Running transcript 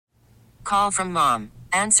Call from mom.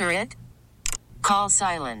 Answer it. Call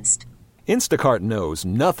silenced. Instacart knows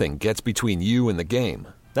nothing gets between you and the game.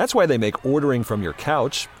 That's why they make ordering from your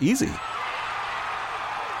couch easy.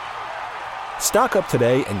 Stock up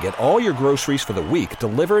today and get all your groceries for the week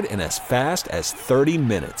delivered in as fast as 30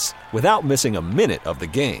 minutes without missing a minute of the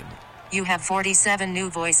game. You have 47 new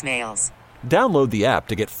voicemails. Download the app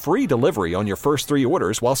to get free delivery on your first 3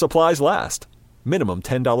 orders while supplies last. Minimum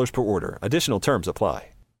 $10 per order. Additional terms apply.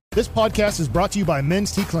 This podcast is brought to you by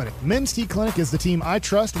Men's T Clinic. Men's T Clinic is the team I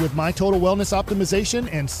trust with my total wellness optimization,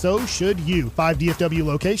 and so should you. 5 DFW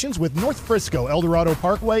locations with North Frisco, El Dorado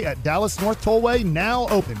Parkway at Dallas North Tollway now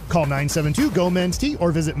open. Call 972-GO-MEN'S-T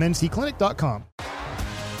or visit mensteclinic.com.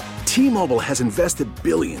 T-Mobile has invested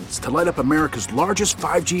billions to light up America's largest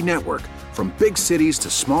 5G network, from big cities to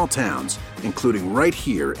small towns, including right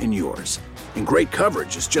here in yours. And great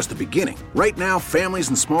coverage is just the beginning. Right now, families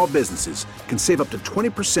and small businesses can save up to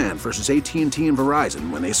 20% versus AT&T and Verizon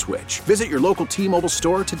when they switch. Visit your local T-Mobile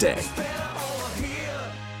store today.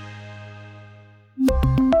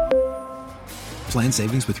 Plan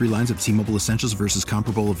savings with 3 lines of T-Mobile Essentials versus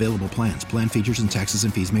comparable available plans. Plan features and taxes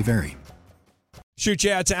and fees may vary. Shoot,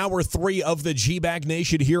 yeah, it's hour 3 of the G-Bag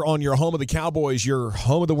Nation here on your home of the Cowboys, your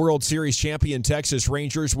home of the World Series champion Texas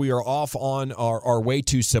Rangers. We are off on our way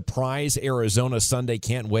to surprise Arizona Sunday.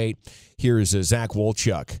 Can't wait. Here's Zach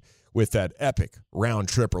Wolchuk with that epic round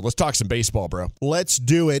tripper. Let's talk some baseball, bro. Let's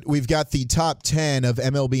do it. We've got the top 10 of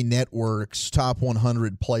MLB Network's top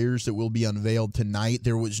 100 players that will be unveiled tonight.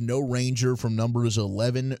 There was no Ranger from numbers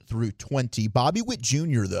 11 through 20. Bobby Witt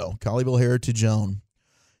Jr., though, Colleyville Heritage own,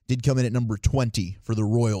 did come in at number 20 for the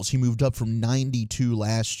Royals. He moved up from 92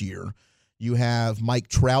 last year. You have Mike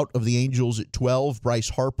Trout of the Angels at 12, Bryce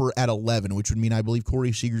Harper at 11, which would mean I believe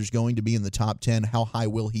Corey Seager is going to be in the top 10. How high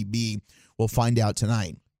will he be? We'll find out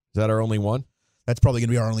tonight. Is that our only one? That's probably going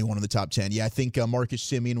to be our only one in the top 10. Yeah, I think Marcus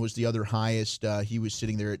Semien was the other highest. He was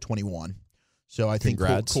sitting there at 21. So I think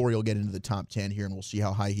Corey will get into the top 10 here, and we'll see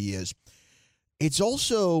how high he is. It's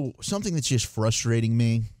also something that's just frustrating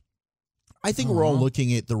me. I think we're all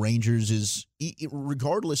looking at the Rangers as,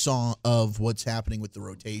 regardless of what's happening with the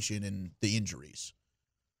rotation and the injuries,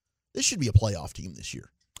 this should be a playoff team this year.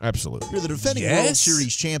 Absolutely. You're the defending World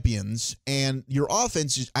Series champions, and your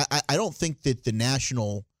offense is, I don't think that the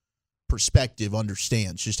national perspective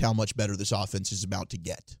understands just how much better this offense is about to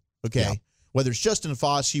get. Okay? Yeah. Whether it's Justin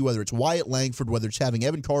Fossey, whether it's Wyatt Langford, whether it's having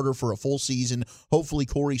Evan Carter for a full season, hopefully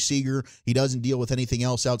Corey Seager, he doesn't deal with anything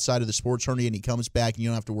else outside of the sports hernia and he comes back and you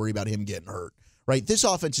don't have to worry about him getting hurt. Right? This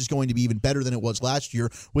offense is going to be even better than it was last year,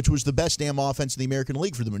 which was the best damn offense in the American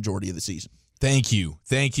League for the majority of the season. Thank you.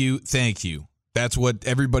 That's what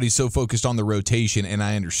everybody's so focused on, the rotation, and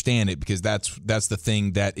I understand it because that's the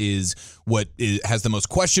thing that is what has the most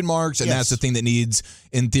question marks, and that's the thing that needs,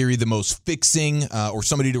 in theory, the most fixing or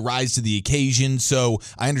somebody to rise to the occasion. So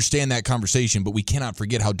I understand that conversation, but we cannot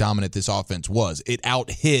forget how dominant this offense was. It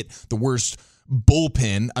out-hit the worst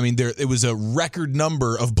bullpen. I mean, it was a record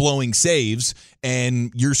number of blowing saves,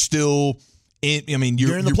 and you're still...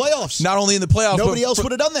 you're in the playoffs. Not only in the playoffs, nobody else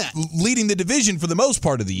would have done that. Leading the division for the most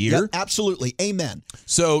part of the year. Yep, absolutely. Amen.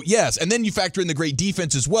 So, yes. And then you factor in the great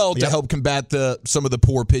defense as well to help combat some of the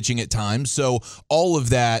poor pitching at times. So, all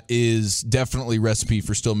of that is definitely recipe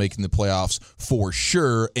for still making the playoffs for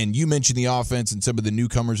sure. And you mentioned the offense and some of the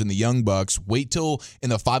newcomers and the young bucks. Wait till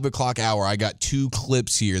in the 5 o'clock hour, I got 2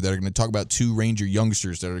 clips here that are going to talk about 2 Ranger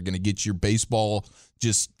youngsters that are going to get your baseball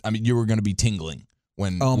you were going to be tingling.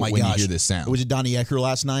 When you hear this sound. Was it Donnie Ecker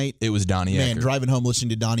last night? It was Donnie Ecker. Man, driving home listening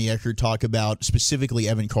to Donnie Ecker talk about specifically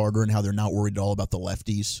Evan Carter and how they're not worried at all about the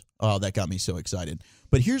lefties. Oh, that got me so excited.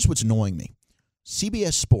 But here's what's annoying me.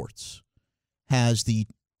 CBS Sports has the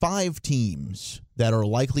 5 teams that are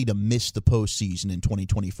likely to miss the postseason in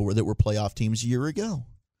 2024 that were playoff teams a year ago.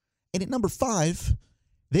 And at number 5,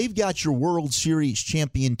 they've got your World Series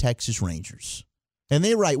champion Texas Rangers. And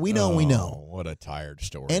they're right. We know. What a tired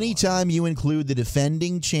story. Anytime you include the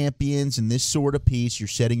defending champions in this sort of piece, you're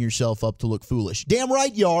setting yourself up to look foolish. Damn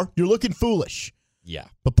right you are. You're looking foolish. Yeah.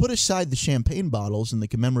 But put aside the champagne bottles and the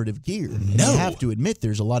commemorative gear. No. And you have to admit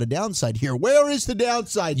there's a lot of downside here. Where is the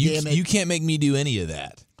downside, damn it? You can't make me do any of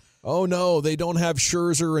that. Oh, no, they don't have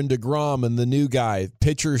Scherzer and DeGrom and the new guy.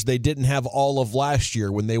 Pitchers they didn't have all of last year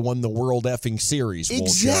when they won the World Effing Series.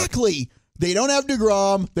 Exactly. They don't have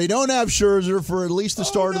DeGrom. They don't have Scherzer for at least the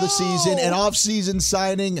start of the season. And off-season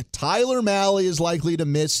signing, Tyler Mahle is likely to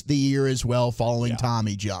miss the year as well following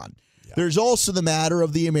Tommy John. Yeah. There's also the matter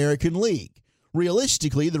of the American League.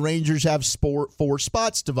 Realistically, the Rangers have 4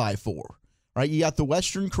 spots to vie for. Right? You got the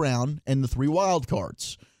Western Crown and the 3 wild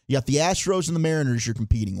cards. You got the Astros and the Mariners you're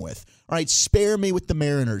competing with. All right, spare me with the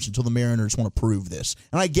Mariners until the Mariners want to prove this.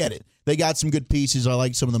 And I get it. They got some good pieces. I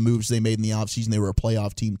like some of the moves they made in the offseason. They were a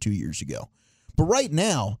playoff team 2 years ago. But right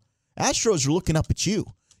now, Astros are looking up at you.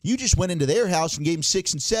 You just went into their house in Game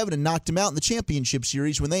 6 and 7 and knocked them out in the championship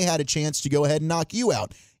series when they had a chance to go ahead and knock you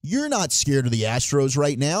out. You're not scared of the Astros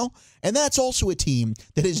right now, and that's also a team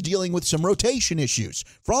that is dealing with some rotation issues.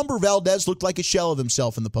 Framber Valdez looked like a shell of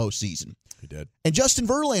himself in the postseason. He did. And Justin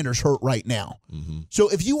Verlander's hurt right now. Mm-hmm. So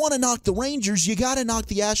if you want to knock the Rangers, you got to knock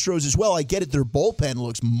the Astros as well. I get it. Their bullpen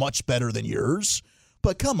looks much better than yours.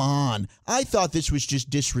 But come on. I thought this was just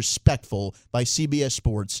disrespectful by CBS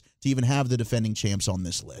Sports to even have the defending champs on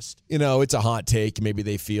this list. You know, it's a hot take. Maybe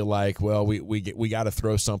they feel like, well, we got to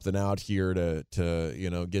throw something out here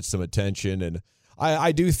to get some attention. And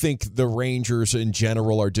I do think the Rangers in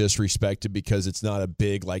general are disrespected because it's not a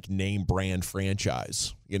big, like, name brand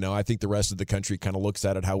franchise. You know, I think the rest of the country kind of looks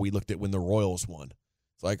at it how we looked at when the Royals won.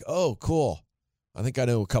 It's like, oh, cool. I think I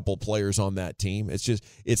know a couple players on that team.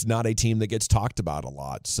 It's not a team that gets talked about a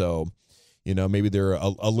lot. So, you know, maybe they're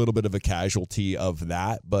a little bit of a casualty of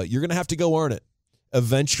that, but you're going to have to go earn it.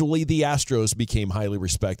 Eventually, the Astros became highly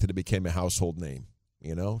respected. It became a household name,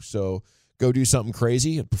 you know? So go do something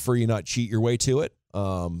crazy. I'd prefer you not cheat your way to it.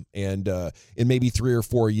 And in maybe 3 or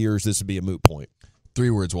 4 years, this would be a moot point. 3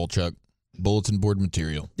 words, Walchuk. Bulletin board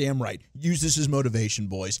material. Damn right. Use this as motivation,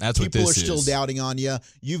 boys. That's what this is. People are still doubting on you.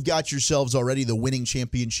 You've got yourselves already the winning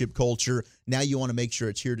championship culture. Now you want to make sure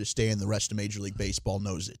it's here to stay, and the rest of Major League Baseball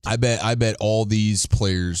knows it. I bet all these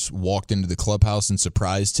players walked into the clubhouse and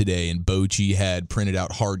surprised today, and Bochy had printed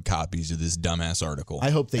out hard copies of this dumbass article.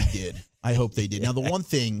 I hope they did. Now, the one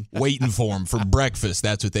thing... Waiting for them for breakfast.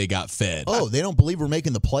 That's what they got fed. Oh, they don't believe we're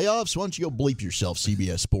making the playoffs? Why don't you go bleep yourself,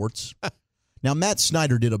 CBS Sports? Now, Matt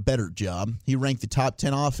Snyder did a better job. He ranked the top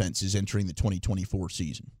 10 offenses entering the 2024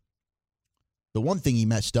 season. The one thing he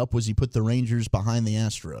messed up was he put the Rangers behind the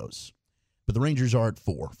Astros. But the Rangers are at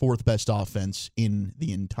 4th best offense in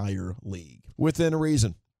the entire league. Within a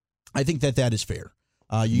reason. I think that is fair.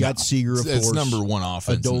 You got Seager, of course. It's number 1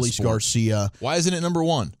 offense. Adolis Garcia. Why isn't it number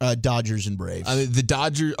 1? Dodgers and Braves. I mean, the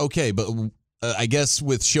Dodgers, okay, but I guess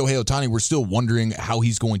with Shohei Ohtani, we're still wondering how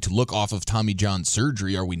he's going to look off of Tommy John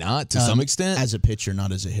surgery, are we not, to some extent? As a pitcher,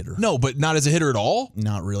 not as a hitter. No, but not as a hitter at all?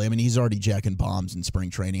 Not really. I mean, he's already jacking bombs in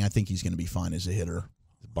spring training. I think he's going to be fine as a hitter.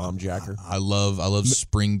 Bomb jacker. I love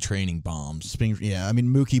spring training bombs. Yeah, I mean,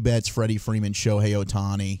 Mookie Betts, Freddie Freeman, Shohei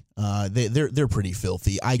Ohtani, they're pretty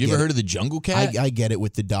filthy. You ever heard of the Jungle Cat? I get it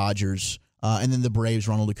with the Dodgers. And then the Braves,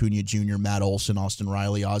 Ronald Acuna Jr., Matt Olson, Austin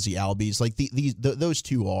Riley, Ozzie Albies. Like, those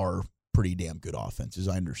two are pretty damn good offenses.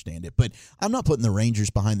 I understand it. But I'm not putting the Rangers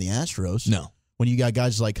behind the Astros. No. When you got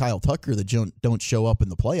guys like Kyle Tucker that don't show up in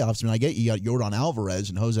the playoffs. I mean, I get you got Yordan Alvarez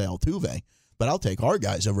and Jose Altuve, but I'll take our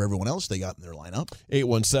guys over everyone else they got in their lineup.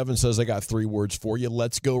 817 says, I got 3 words for you.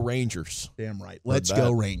 Let's go Rangers. Damn right. Let's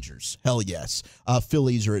go Rangers. Hell yes.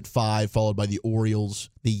 Phillies are at 5, followed by the Orioles,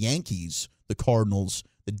 the Yankees, the Cardinals,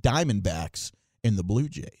 the Diamondbacks, and the Blue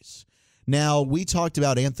Jays. Now, we talked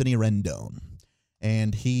about Anthony Rendon,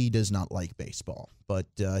 and he does not like baseball, but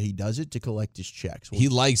he does it to collect his checks. He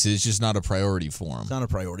likes it. It's just not a priority for him. It's not a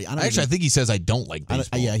priority. I think he says I don't like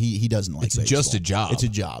baseball. Yeah, he doesn't like baseball. It's just a job. It's a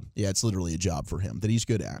job. Yeah, it's literally a job for him that he's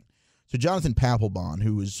good at. So Jonathan Papelbon,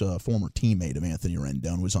 who was a former teammate of Anthony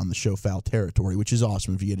Rendon, was on the show Foul Territory, which is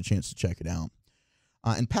awesome if you get a chance to check it out.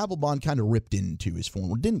 And Papelbon kind of ripped into his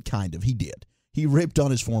former, he did. He ripped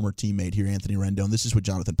on his former teammate here, Anthony Rendon. This is what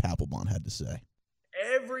Jonathan Papelbon had to say.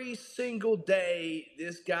 Every single day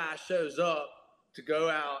this guy shows up to go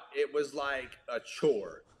out, it was like a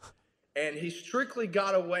chore. And he strictly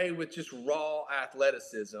got away with just raw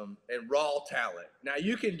athleticism and raw talent. Now,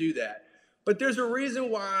 you can do that. But there's a reason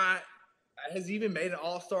why has he even made an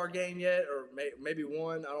all-star game yet, or maybe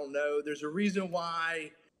one, I don't know. There's a reason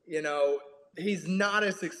why, he's not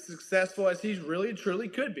as successful as he really truly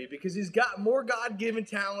could be, because he's got more God-given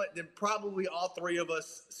talent than probably all 3 of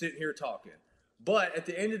us sitting here talking. But at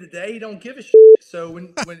the end of the day, he don't give a shit. So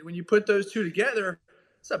when you put those two together,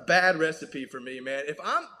 it's a bad recipe for me, man.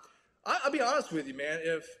 I'll be honest with you, man.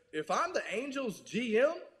 If I'm the Angels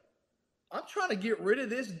GM, I'm trying to get rid of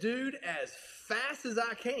this dude as fast as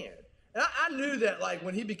I can. And I knew that, like,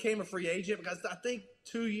 when he became a free agent, because I think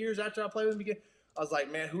 2 years after I played with him again, I was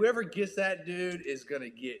like, man, whoever gets that dude is going to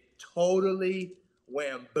get totally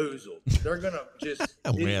whamboozled. They're going to just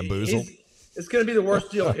whamboozled. It's going to be the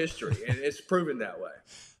worst deal in history, and it's proven that way.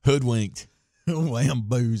 Hoodwinked.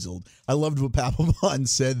 Lamboozled. I loved what Papelbon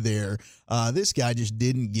said there. This guy just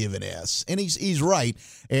didn't give an S. And he's right.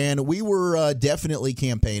 And we were definitely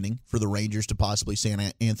campaigning for the Rangers to possibly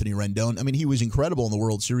sign Anthony Rendon. I mean, he was incredible in the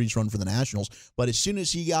World Series run for the Nationals. But as soon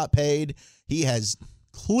as he got paid, he has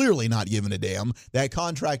clearly not given a damn. That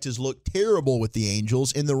contract has looked terrible with the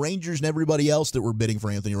Angels. And the Rangers and everybody else that were bidding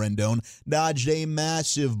for Anthony Rendon dodged a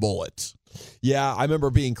massive bullet. Yeah, I remember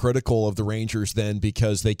being critical of the Rangers then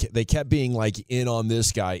because they kept being like in on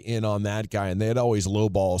this guy, in on that guy, and they'd always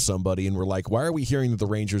lowball somebody, and we're like, why are we hearing that the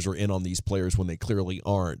Rangers are in on these players when they clearly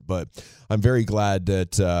aren't? But I'm very glad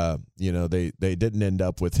that they didn't end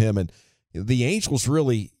up with him. And the Angels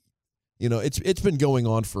really, it's been going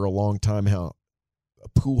on for a long time how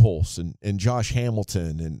Pujols and Josh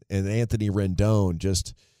Hamilton and Anthony Rendon,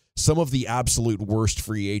 just some of the absolute worst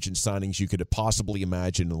free agent signings you could possibly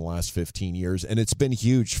imagine in the last 15 years. And it's been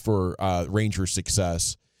huge for Rangers'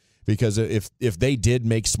 success because if they did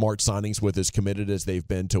make smart signings with as committed as they've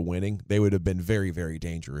been to winning, they would have been very, very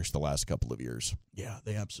dangerous the last couple of years. Yeah,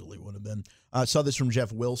 they absolutely would have been. I saw this from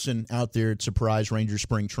Jeff Wilson out there at Surprise Rangers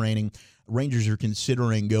Spring Training. Rangers are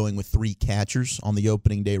considering going with 3 catchers on the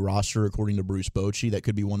opening day roster, according to Bruce Bochy. That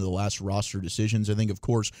could be one of the last roster decisions. I think, of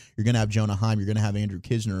course, you're going to have Jonah Heim. You're going to have Andrew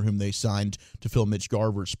Kisner, whom they signed to fill Mitch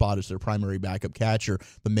Garver's spot as their primary backup catcher.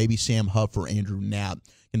 But maybe Sam Huff or Andrew Knapp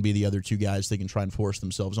can be the other 2 guys they can try and force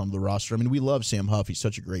themselves onto the roster. I mean, we love Sam Huff. He's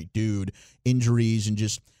such a great dude. Injuries and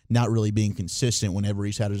just not really being consistent whenever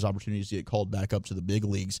he's had his opportunities to get called back up to the big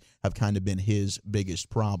leagues have kind of been his biggest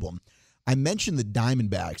problem. I mentioned the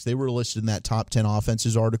Diamondbacks. They were listed in that top 10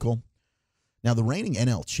 offenses article. Now, the reigning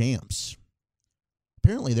NL champs,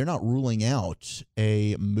 apparently they're not ruling out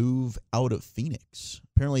a move out of Phoenix.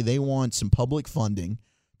 Apparently they want some public funding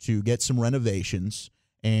to get some renovations,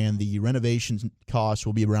 and the renovation cost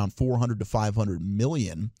will be around $400 to $500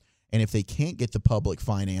 million. And if they can't get the public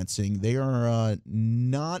financing, they are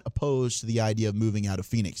not opposed to the idea of moving out of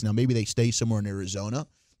Phoenix. Now, maybe they stay somewhere in Arizona.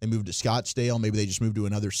 They move to Scottsdale. Maybe they just move to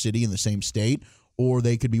another city in the same state. Or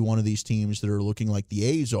they could be one of these teams that are looking like the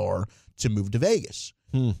A's are to move to Vegas.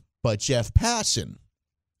 But Jeff Passan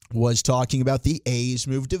was talking about the A's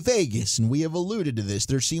move to Vegas, and we have alluded to this.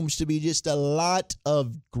 There seems to be just a lot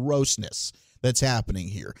of grossness that's happening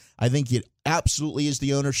here. I think it absolutely is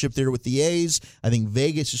the ownership there with the A's. I think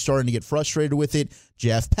Vegas is starting to get frustrated with it.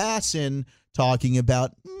 Jeff Passan talking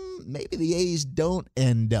about maybe the A's don't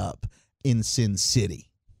end up in Sin City.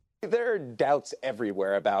 There are doubts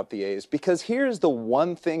everywhere about the A's because here's the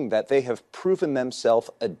one thing that they have proven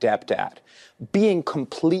themselves adept at: being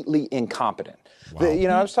completely incompetent. Wow.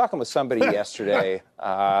 I was talking with somebody yesterday,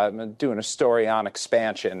 doing a story on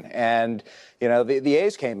expansion, and the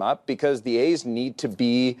A's came up because the A's need to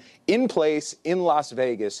be in place in Las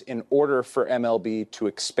Vegas in order for MLB to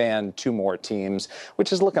expand 2 more teams,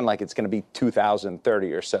 which is looking like it's going to be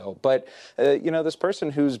 2030 or so. But this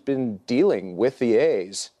person who's been dealing with the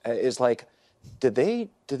A's is like, do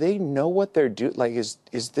they know what they're doing? Like, is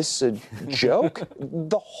this a joke?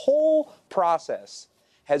 The whole process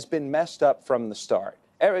has been messed up from the start.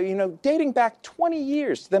 Dating back 20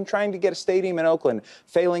 years to them trying to get a stadium in Oakland,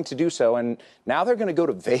 failing to do so. And now they're going to go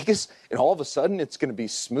to Vegas, and all of a sudden it's going to be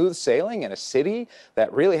smooth sailing in a city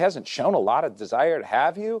that really hasn't shown a lot of desire to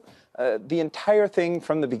have you. The entire thing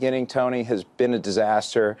from the beginning, Tony, has been a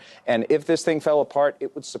disaster. And if this thing fell apart,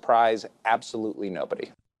 it would surprise absolutely nobody.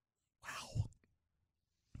 Wow.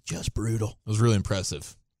 Just brutal. It was really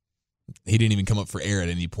impressive. He didn't even come up for air at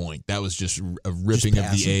any point. That was just a ripping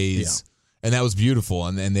of the A's. Yeah. And that was beautiful,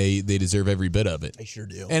 and they deserve every bit of it. They sure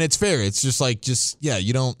do. And it's fair. It's just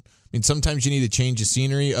you don't – I mean, sometimes you need to change the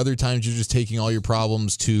scenery. Other times you're just taking all your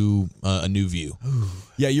problems to a new view.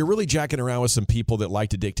 Yeah, you're really jacking around with some people that like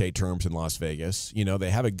to dictate terms in Las Vegas. They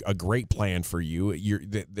have a great plan for you.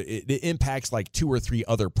 It impacts like 2 or 3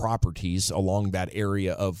 other properties along that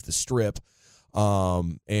area of the Strip.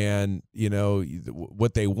 And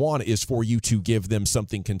what they want is for you to give them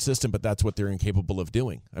something consistent, but that's what they're incapable of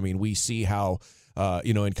doing. I mean, we see how,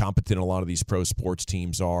 incompetent a lot of these pro sports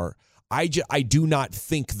teams are. I do not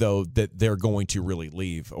think though that they're going to really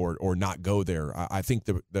leave or not go there. I think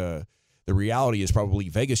the reality is probably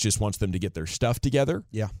Vegas just wants them to get their stuff together.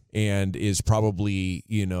 Yeah. And is probably,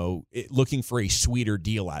 looking for a sweeter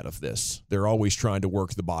deal out of this. They're always trying to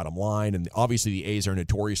work the bottom line. And obviously the A's are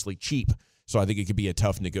notoriously cheap. So I think it could be a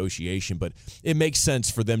tough negotiation, but it makes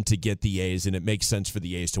sense for them to get the A's, and it makes sense for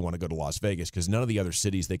the A's to want to go to Las Vegas because none of the other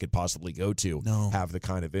cities they could possibly go to have the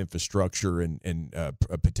kind of infrastructure and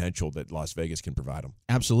potential that Las Vegas can provide them.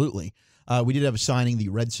 Absolutely. We did have a signing. The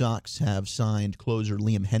Red Sox have signed closer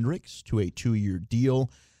Liam Hendriks to a 2-year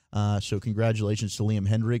deal. So congratulations to Liam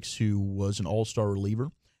Hendriks, who was an all-star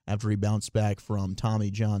reliever after he bounced back from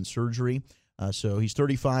Tommy John surgery. So he's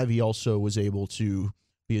 35. He also was able to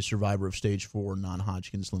be a survivor of stage 4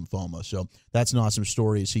 non-Hodgkin's lymphoma. So that's an awesome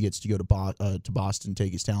story as he gets to go to Boston,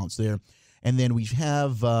 take his talents there. And then we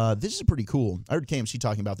have, this is pretty cool. I heard KMC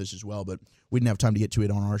talking about this as well, but we didn't have time to get to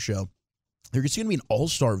it on our show. There's going to be an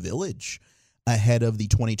all-star village ahead of the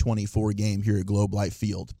 2024 game here at Globe Life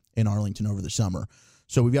Field in Arlington over the summer.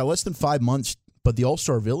 So we've got less than 5 months, but the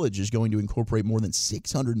all-star village is going to incorporate more than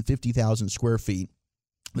 650,000 square feet.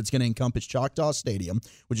 It's going to encompass Choctaw Stadium,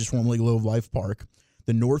 which is formerly Globe Life Park,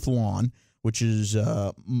 the North Lawn, which is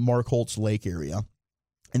Mark Holtz Lake area,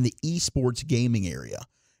 and the esports gaming area.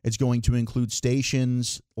 It's going to include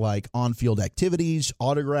stations like on-field activities,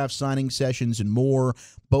 autograph signing sessions, and more.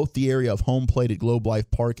 Both the area of home plate at Globe Life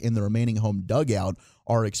Park and the remaining home dugout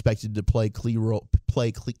are expected to play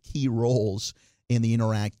key roles in the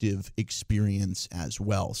interactive experience as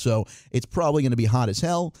well. So it's probably going to be hot as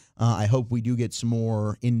hell. I hope we do get some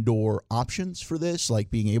more indoor options for this, like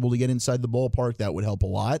being able to get inside the ballpark. That would help a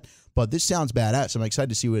lot. But this sounds badass. I'm excited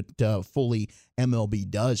to see what fully MLB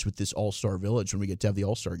does with this All-Star Village when we get to have the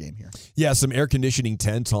All-Star game here. Yeah, some air conditioning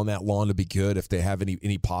tents on that lawn would be good if they have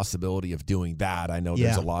any possibility of doing that. I know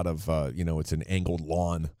there's a lot of, it's an angled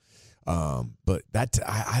lawn. But that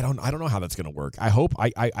I don't know how that's going to work.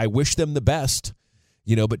 I wish them the best.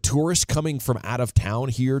 But tourists coming from out of town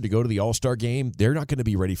here to go to the All-Star game, they're not going to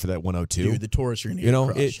be ready for that 102. Dude, the tourists are going to get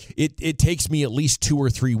crushed. It takes me at least 2 or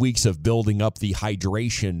 3 weeks of building up the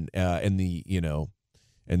hydration and the,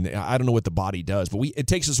 and I don't know what the body does, but it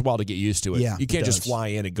takes us a while to get used to it. Yeah, you can't just fly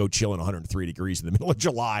in and go chill in 103 degrees in the middle of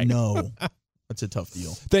July. No. That's a tough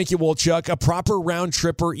deal. Thank you, Wolchuk. A proper round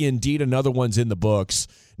tripper, indeed. Another one's in the books.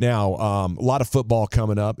 Now, a lot of football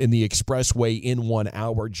coming up. In the Expressway in 1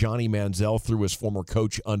 hour, Johnny Manziel threw his former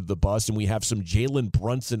coach under the bus, and we have some Jalen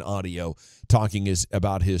Brunson audio talking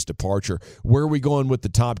about his departure. Where are we going with the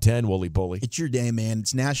top 10, Wooly Bully? It's your day, man.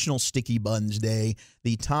 It's National Sticky Buns Day.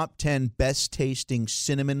 The top 10 best-tasting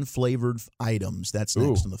cinnamon-flavored items. That's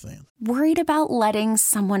next on the fan. Worried about letting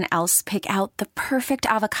someone else pick out the perfect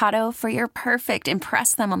avocado for your perfect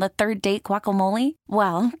impress them on the third date guacamole?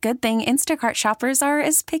 Well, good thing Instacart shoppers are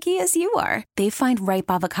as picky as you are. They find ripe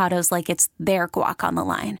avocados like it's their guac on the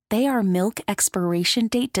line. They are milk expiration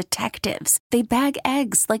date detectives. They bag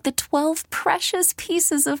eggs like the 12 precious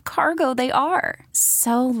pieces of cargo they are.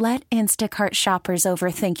 So let Instacart shoppers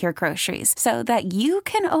overthink your groceries so that you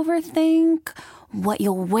can overthink what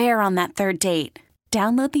you'll wear on that third date.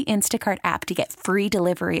 Download the Instacart app to get free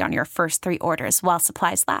delivery on your first 3 orders while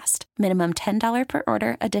supplies last. Minimum $10 per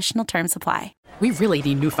order. Additional terms apply. We really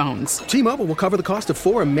need new phones. T-Mobile will cover the cost of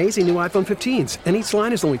 4 amazing new iPhone 15s, and each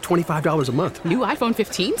line is only $25 a month. New iPhone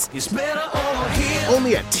 15s? It's better over here.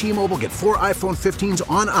 Only at T-Mobile, get 4 iPhone 15s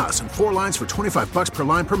on us and 4 lines for $25 per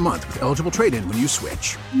line per month with eligible trade-in when you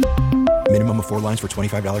switch. Minimum of 4 lines for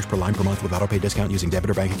 $25 per line per month with autopay discount using debit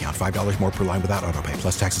or bank account. $5 more per line without autopay,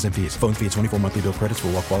 plus taxes and fees. Phone fee at 24 monthly bill credits for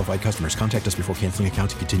well-qualified customers. Contact us before canceling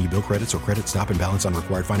account to continue bill credits or credit stop and balance on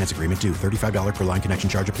required finance agreement due. $35 per line connection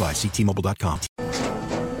charge applies. See T-Mobile.com.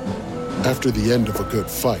 After the end of a good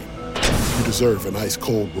fight, you deserve an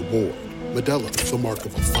ice-cold reward. Modelo is the mark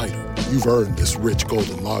of a fighter. You've earned this rich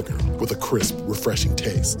golden lager with a crisp, refreshing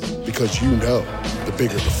taste. Because you know, the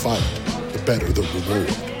bigger the fight, the better the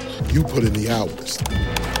reward. You put in the hours,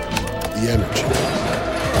 the energy,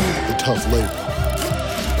 the tough labor.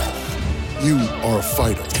 You are a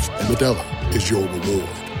fighter, and Modelo is your reward.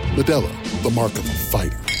 Modelo, the mark of a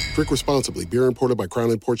fighter. Drink responsibly. Beer imported by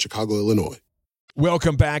Crown Imports, Chicago, Illinois.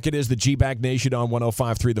 Welcome back. It is the G-Bag Nation on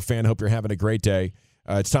 105.3 The Fan. Hope you're having a great day.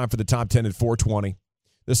 It's time for the top 10 at 420.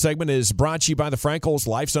 This segment is brought to you by the Frankels.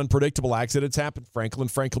 Life's unpredictable. Accidents happen. Frankel and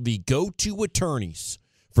Frankel, the go-to attorneys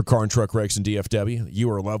for car and truck wrecks in DFW. You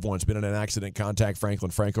or a loved one's been in an accident, contact Frankel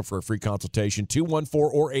and Frankel for a free consultation.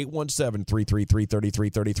 214 or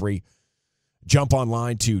 817-333-3333. Jump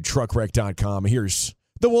online to truckwreck.com. Here's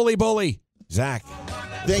the Wooly Bully, Zach.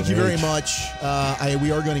 Thank you very much.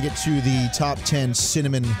 We are going to get to the top 10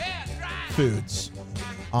 cinnamon foods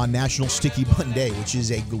on National Sticky Bun Day, which is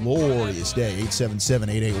a glorious day,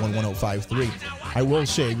 877-881-1053. I will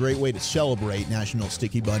say a great way to celebrate National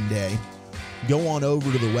Sticky Bun Day. Go on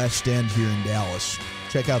over to the West End here in Dallas.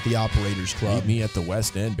 Check out the Operators Club. Meet me at the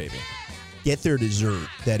West End, baby. Get their dessert.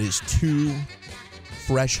 That is 2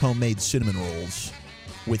 fresh homemade cinnamon rolls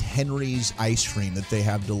with Henry's ice cream that they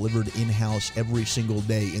have delivered in-house every single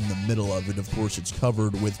day. In the middle of it, of course, it's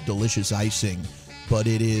covered with delicious icing. But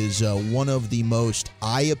it is one of the most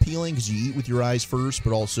eye-appealing, because you eat with your eyes first,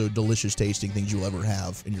 but also delicious tasting things you'll ever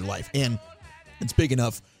have in your life. And it's big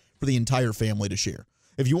enough for the entire family to share.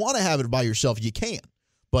 If you want to have it by yourself, you can.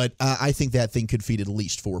 But I think that thing could feed at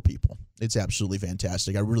least 4 people. It's absolutely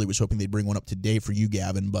fantastic. I really was hoping they'd bring one up today for you,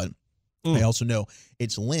 Gavin, but I also know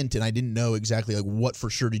it's Lent, and I didn't know exactly what for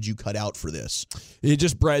sure did you cut out for this. It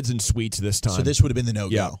just breads and sweets this time. So this would have been the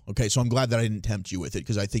no-go. Yeah. Okay, so I'm glad that I didn't tempt you with it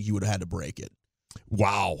because I think you would have had to break it.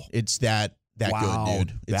 Wow. It's that Wow. good,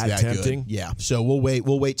 dude. It's That tempting? good. Yeah. So we'll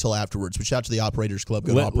wait till afterwards. But shout out to the Operators Club.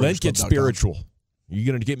 Go to Let get operatorsklub.com. spiritual. You're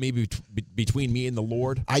going to get me between me and the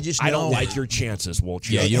Lord? I don't like your chances, Wolch.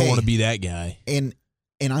 Yeah, you don't want to be that guy. And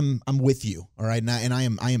I'm with you, all right? And I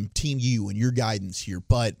am team you and your guidance here,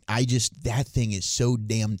 but that thing is so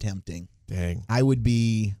damn tempting. Dang. I would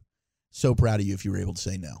be so proud of you if you were able to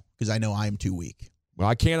say no, because I know I am too weak. Well,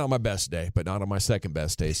 I can on my best day, but not on my second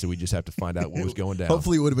best day, so we just have to find out what was going down.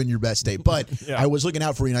 Hopefully it would have been your best day, but Yeah. I was looking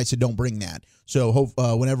out for you, and I said don't bring that. So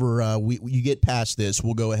whenever you get past this,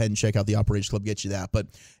 we'll go ahead and check out the Operators Club, get you that. But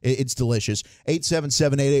it's delicious.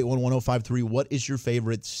 877-881-1053. What is your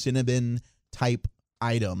favorite cinnamon-type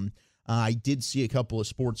item? I did see a couple of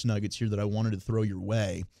sports nuggets here that I wanted to throw your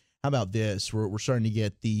way. How about this? We're starting to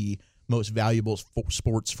get the most valuable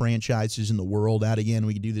sports franchises in the world out again.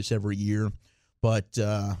 We can do this every year. But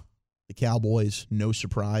the Cowboys, no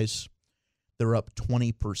surprise, they're up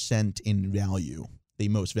 20% in value. The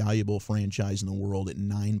most valuable franchise in the world at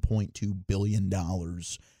 $9.2 billion.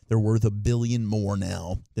 They're worth $1 billion more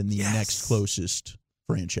now than the next closest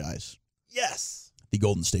franchise. Yes. The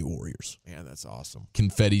Golden State Warriors. Man, that's awesome.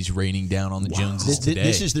 Confetti's raining down on the Joneses today.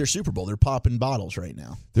 This is their Super Bowl. They're popping bottles right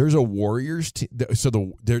now. There's a Warriors team.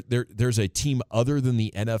 So there's a team other than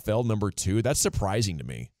the NFL number 2. That's surprising to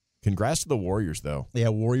me. Congrats to the Warriors, though. Yeah,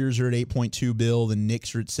 Warriors are at 8.2 bill. The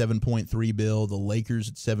Knicks are at 7.3 bill. The Lakers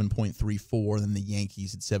at 7.34. Then the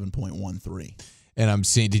Yankees at 7.13. And I'm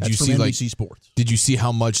saying, did you see NBC Sports? Did you see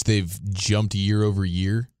how much they've jumped year over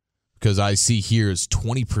year? Because I see here is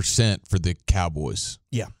 20% for the Cowboys.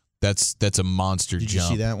 Yeah, that's a monster jump. Did you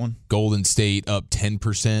see that one? Golden State up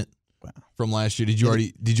 10%. From last year. Did you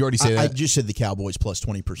already say that? I just said the Cowboys plus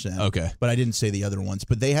 20%. Okay, but I didn't say the other ones.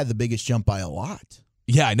 But they had the biggest jump by a lot.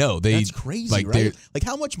 Yeah, I know. That's crazy, right? Like,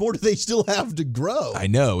 how much more do they still have to grow? I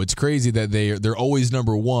know. It's crazy that they're always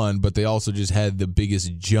number 1, but they also just had the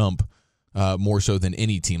biggest jump, more so than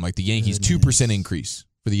any team. Like the Yankees, 2% increase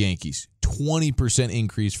for the Yankees, 20%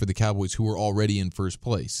 increase for the Cowboys, who were already in first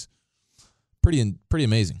place. Pretty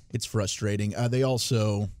amazing. It's frustrating. They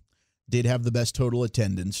also did have the best total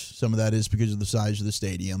attendance. Some of that is because of the size of the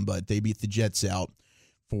stadium, but they beat the Jets out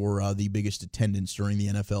for the biggest attendance during the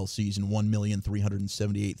NFL season,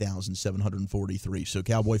 1,378,743. So,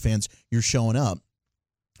 Cowboy fans, you're showing up,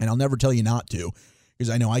 and I'll never tell you not to, because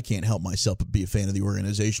I know I can't help myself but be a fan of the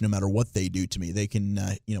organization no matter what they do to me. They can,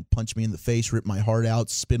 punch me in the face, rip my heart out,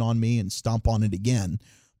 spit on me, and stomp on it again,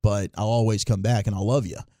 but I'll always come back, and I'll love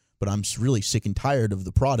you. But I'm really sick and tired of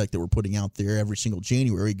the product that we're putting out there every single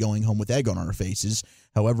January, going home with egg on our faces.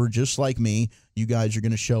 However, just like me, you guys are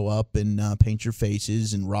going to show up and paint your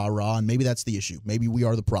faces and rah-rah, and maybe that's the issue. Maybe we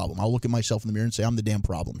are the problem. I'll look at myself in the mirror and say, I'm the damn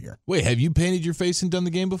problem here. Wait, have you painted your face and done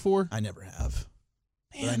the game before? I never have.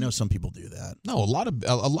 But I know some people do that. No, a lot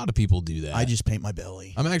of people do that. I just paint my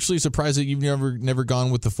belly. I'm actually surprised that you've never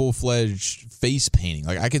gone with the full-fledged face painting.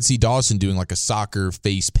 Like I could see Dawson doing like a soccer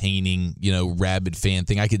face painting, rabid fan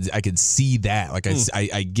thing. I could see that. Like I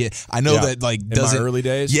know that like doesn't in my early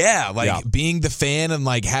days. Yeah, being the fan and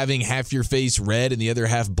like having half your face red and the other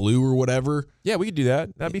half blue or whatever. Yeah, we could do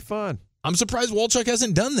that. That'd be fun. I'm surprised Walchuk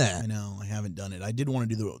hasn't done that. I know, I haven't done it. I did want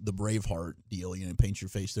to do the Braveheart deal, paint your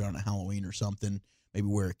face there on a Halloween or something. Maybe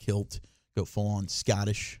wear a kilt, go full-on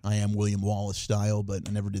Scottish. I am William Wallace style, but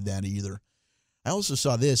I never did that either. I also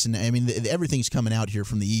saw this, and I mean, everything's coming out here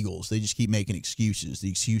from the Eagles. They just keep making excuses. The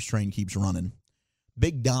excuse train keeps running.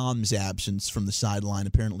 Big Dom's absence from the sideline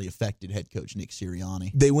apparently affected head coach Nick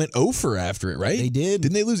Sirianni. They went over after it, right? They did.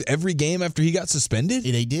 Didn't they lose every game after he got suspended?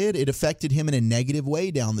 They did. It affected him in a negative way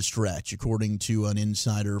down the stretch, according to an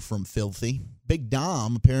insider from Filthy. Big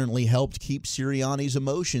Dom apparently helped keep Sirianni's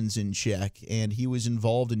emotions in check, and he was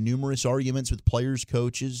involved in numerous arguments with players,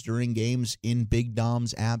 coaches during games in Big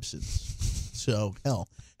Dom's absence. So, hell,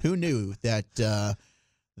 who knew that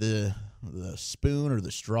the spoon or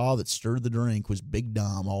the straw that stirred the drink was Big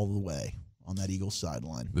Dom all the way on that Eagles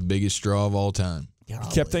sideline. The biggest straw of all time. Golly.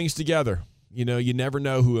 He kept things together. You never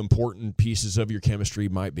know who important pieces of your chemistry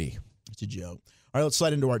might be. It's a joke. All right, let's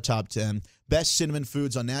slide into our top 10. Best cinnamon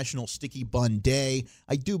foods on National Sticky Bun Day.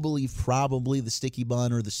 I do believe probably the sticky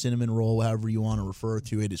bun or the cinnamon roll, however you want to refer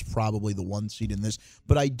to it, is probably the one seed in this.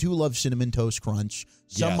 But I do love Cinnamon Toast Crunch.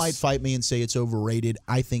 Some might fight me and say it's overrated.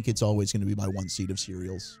 I think it's always going to be my one seed of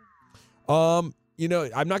cereals.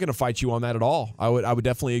 I'm not going to fight you on that at all. I would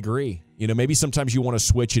definitely agree. Maybe sometimes you want to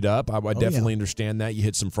switch it up. I would definitely understand that. You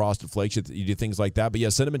hit some Frosted Flakes, you do things like that. But yeah,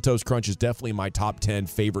 Cinnamon Toast Crunch is definitely my top 10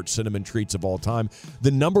 favorite cinnamon treats of all time.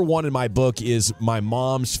 The number one in my book is my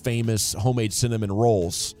mom's famous homemade cinnamon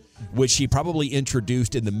rolls, which she probably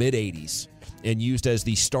introduced in the mid-'80s and used as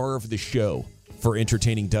the star of the show for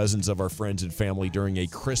entertaining dozens of our friends and family during a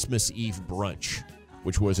Christmas Eve brunch,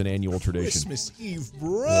 which was an annual tradition. Christmas Eve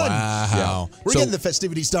brunch. Wow. Yeah. We're getting the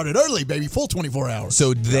festivities started early, baby. Full 24 hours.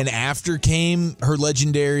 So then after came her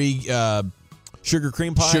legendary sugar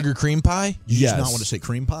cream pie? Sugar cream pie? You just not want to say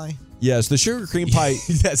cream pie? Yes, the sugar cream pie.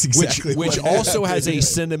 That's exactly which what also happened. has a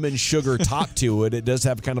cinnamon sugar top to it. It does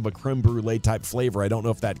have kind of a creme brulee type flavor. I don't know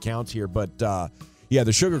if that counts here, but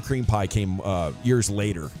the sugar cream pie came years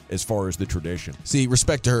later as far as the tradition. See,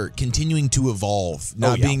 respect to her, continuing to evolve,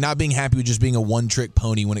 not being happy with just being a one-trick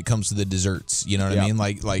pony when it comes to the desserts. You know what I mean?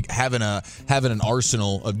 Like having an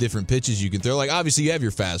arsenal of different pitches you can throw. Like obviously you have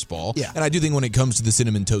your fastball, and I do think when it comes to the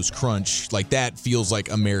Cinnamon Toast Crunch, like that feels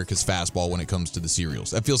like America's fastball when it comes to the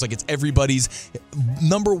cereals. That feels like it's everybody's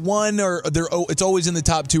number one, or it's always in the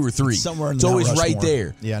top 2 or 3. Somewhere in it's the always Rushmore. right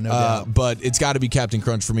there. Yeah, no doubt. But it's got to be Captain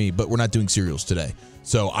Crunch for me. But we're not doing cereals today.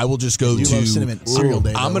 So I will just go You to love cinnamon cereal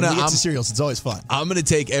day. I'm When gonna we get to cereals. It's always fun. I'm gonna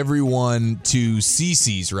take everyone to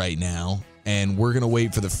CC's right now, and we're gonna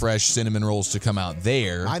wait for the fresh cinnamon rolls to come out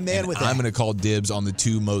there. I'm gonna call dibs on the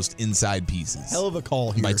 2 most inside pieces. Hell of a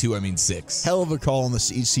call here. By 2, I mean 6. Hell of a call on the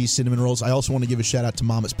CC cinnamon rolls. I also want to give a shout out to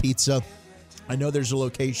Mama's Pizza. I know there's a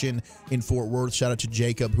location in Fort Worth. Shout out to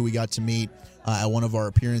Jacob, who we got to meet at one of our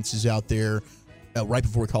appearances out there right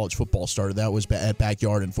before college football started. That was at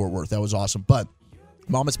Backyard in Fort Worth. That was awesome. But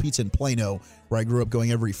Mama's Pizza in Plano, where I grew up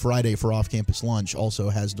going every Friday for off-campus lunch, also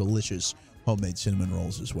has delicious homemade cinnamon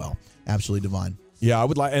rolls as well. Absolutely divine. Yeah, I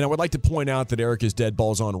would like to point out that Eric is dead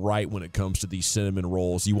balls on right when it comes to these cinnamon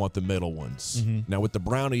rolls. You want the middle ones. Mm-hmm. Now with the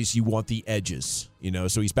brownies, you want the edges.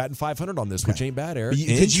 So he's batting 500 on this, which ain't bad, Eric.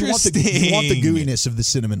 Because you want the gooiness of the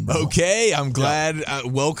cinnamon roll. Okay, I'm glad.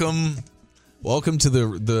 Welcome to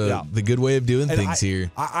the good way of doing things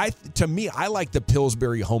here. To me, I like the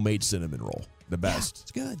Pillsbury homemade cinnamon roll the best.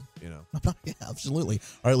 It's good. Yeah, absolutely.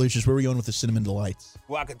 All right, Lucius, where are we going with the Cinnamon Delights?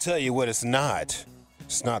 Well, I can tell you what it's not.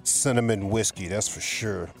 It's not cinnamon whiskey, that's for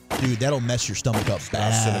sure. Dude, that'll mess your stomach up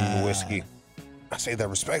bad. Not cinnamon whiskey. I say that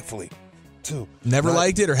respectfully, too. Never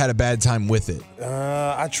liked it or had a bad time with it?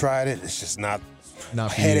 I tried it. It's just not for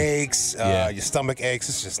headaches, you. Yeah. your stomach aches.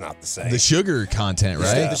 It's just not the same. The sugar content,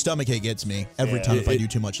 right? The stomach ache gets me every time if I do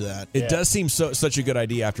too much of that. It does seem such a good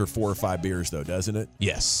idea after 4 or 5 beers, though, doesn't it?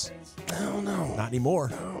 Yes. I don't know. Not anymore.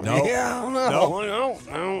 No. Yeah, I don't know.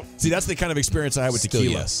 No. See, that's the kind of experience I had with Still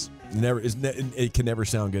tequila. yes. It can never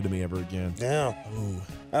sound good to me ever again. Yeah.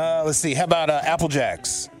 Let's see. How about Apple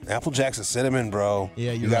Jacks? Apple Jacks and cinnamon, bro.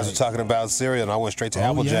 Yeah, you guys were talking about cereal, and I went straight to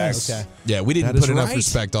Apple Jacks. Okay. Yeah, we didn't That put is enough right.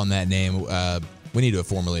 respect on that name. We need to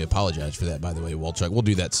formally apologize for that, by the way, Walchuk. We'll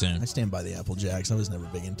do that soon. I stand by the Apple Jacks. I was never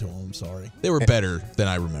big into them. I'm sorry. They were better than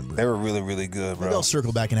I remember. They were really, really good, bro. Maybe I'll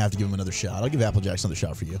circle back and have to give them another shot. I'll give Apple Jacks another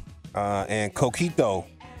shot for you. And Coquito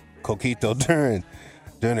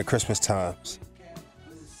during the Christmas times.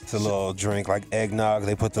 It's a little drink like eggnog.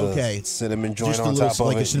 They put the cinnamon joint Just on top of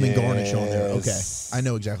like it. a cinnamon garnish on there. Okay, Yes. I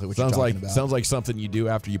know exactly what you're talking about. Sounds like something you do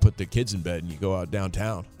after you put the kids in bed and you go out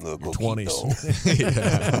downtown. Your 20s.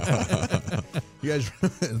 You guys,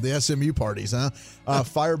 the SMU parties, huh?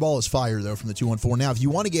 Fireball is fire, though, from the 214. Now, if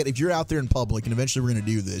you're out there in public, and eventually we're going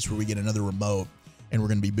to do this, where we get another remote, and we're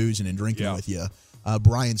going to be boozing and drinking with you,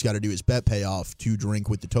 Brian's got to do his bet payoff to drink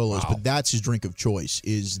with the Tolos, but that's his drink of choice,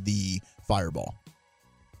 is the Fireball.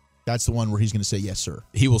 That's the one where he's going to say yes, sir.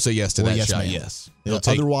 He will say yes to Or that yes, shot, ma'am. yes.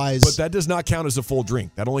 Otherwise, But that does not count as a full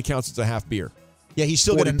drink. That only counts as a half beer. yeah, he's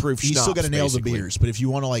still got to 40 proof nail the basically. beers. But if you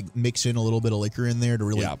want to like mix in a little bit of liquor in there to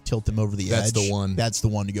really tilt them over the That's edge, the one. That's the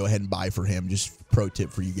one to go ahead and buy for him. Just pro tip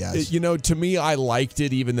for you guys. To me, I liked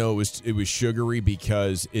it, even though it was sugary,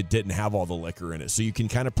 because it didn't have all the liquor in it. So you can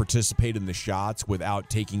kind of participate in the shots without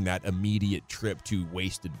taking that immediate trip to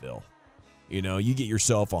Wastedville. You get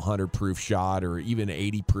yourself a 100 proof shot or even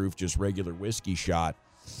 80 proof, just regular whiskey shot.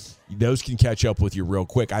 Those can catch up with you real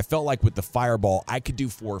quick. I felt like with the Fireball, I could do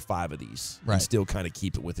 4 or 5 of these and still kind of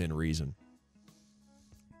keep it within reason.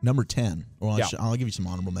 Number 10. Well, I'll give you some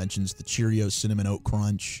honorable mentions. The Cheerios Cinnamon Oat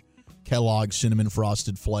Crunch, Kellogg's Cinnamon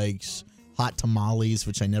Frosted Flakes, Hot Tamales,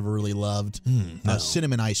 which I never really loved,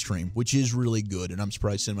 Cinnamon Ice Cream, which is really good, and I'm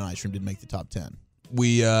surprised Cinnamon Ice Cream didn't make the top 10.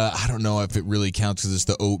 I don't know if it really counts because it's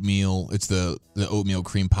the oatmeal. It's the oatmeal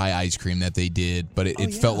cream pie ice cream that they did, but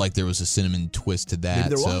it felt like there was a cinnamon twist to that.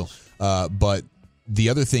 Maybe there was. But the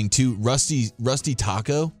other thing too, Rusty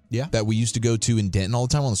Taco, that we used to go to in Denton all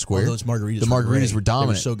the time on the square. Those margaritas. The margaritas were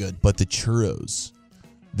dominant. They were so good. But the churros,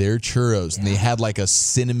 their churros, and they had like a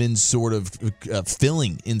cinnamon sort of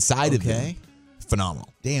filling inside of them. Phenomenal.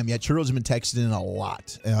 Damn, yeah, churros have been texted in a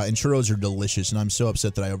lot. And churros are delicious, and I'm so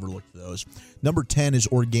upset that I overlooked those. Number 10 is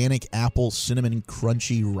organic apple cinnamon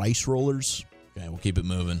crunchy rice rollers. Okay, we'll keep it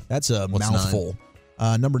moving. That's a What's mouthful.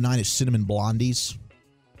 Number 9 is cinnamon blondies.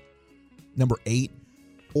 Number 8,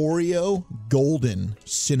 Oreo golden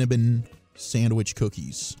cinnamon sandwich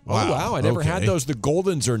cookies. Wow. I never had those. The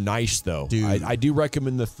Goldens are nice, though. Dude. I do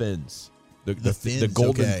recommend the Thins. The Thins, the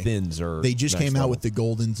Golden okay. Thins are. They just next came out level. with the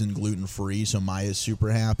Goldens and gluten free, so Maya's super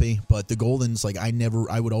happy. But the Goldens, like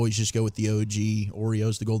I would always just go with the OG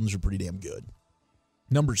Oreos. The Goldens are pretty damn good.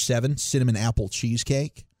 Number 7, cinnamon apple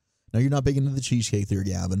cheesecake. Now you're not big into the cheesecake there,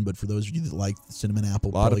 Gavin, but for those of you that like the cinnamon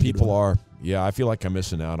apple, A lot of probably good people one. are. Yeah, I feel like I'm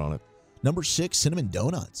missing out on it. Number 6, cinnamon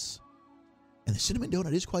donuts, and the cinnamon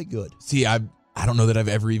donut is quite good. See, I don't know that I've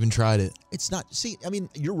ever even tried it. It's not. See, I mean,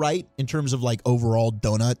 you're right in terms of like overall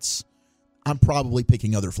donuts. I'm probably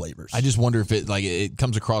picking other flavors. I just wonder if it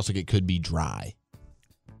comes across like it could be dry.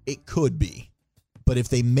 It could be. But if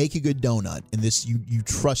they make a good donut, and this you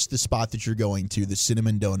trust the spot that you're going to, the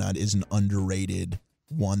cinnamon donut is an underrated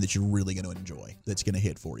one that you're really going to enjoy. That's going to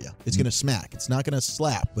hit for you. It's going to smack. It's not going to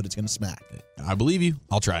slap, but it's going to smack. I believe you.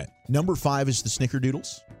 I'll try it. Number 5 is the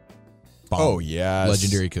Snickerdoodles. Bomb. Oh, yes.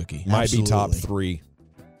 Legendary cookie. Might be top Absolutely. 3.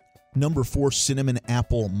 Number 4, cinnamon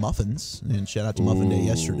apple muffins. And shout out to Muffin Day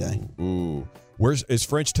yesterday. Ooh. Is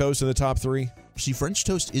French toast in the top 3? See, French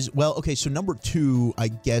toast is, well, okay, so number 2, I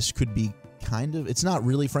guess, could be kind of, it's not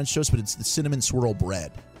really French toast, but it's the cinnamon swirl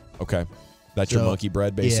bread. Okay. That's your monkey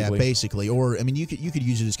bread, basically? Yeah, basically. Or, I mean, you could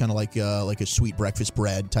use it as kind of like a sweet breakfast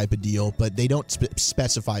bread type of deal, but they don't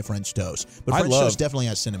specify French toast. But French toast definitely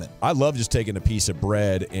has cinnamon. I love just taking a piece of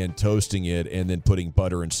bread and toasting it and then putting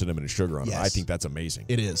butter and cinnamon and sugar on it. I think that's amazing.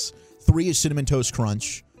 It is. 3 is Cinnamon Toast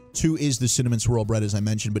Crunch. 2 is the cinnamon swirl bread, as I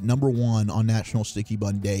mentioned. But number 1 on National Sticky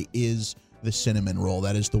Bun Day is the cinnamon roll.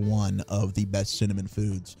 That is the one of the best cinnamon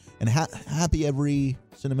foods. And happy every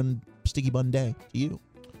cinnamon sticky bun day to you.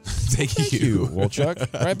 Thank you. Well, Chuck,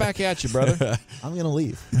 right back at you, brother. I'm going to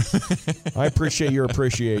leave. I appreciate your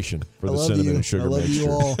appreciation for the cinnamon and sugar I love mixture. you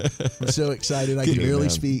all. I'm so excited. I can barely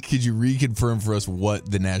speak. Could you reconfirm for us what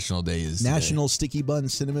the national day is today? National Sticky Bun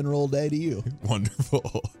Cinnamon Roll Day to you.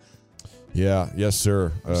 Wonderful. Yeah, yes,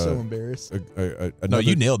 sir. I'm so embarrassed. No,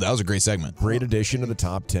 you nailed that. That was a great segment. Great addition to the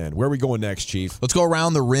top 10. Where are we going next, Chief? Let's go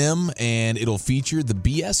around the rim, and it'll feature the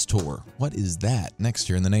BS Tour. What is that? Next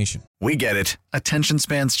year in the nation. We get it. Attention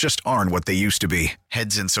spans just aren't what they used to be.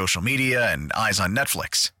 Heads in social media and eyes on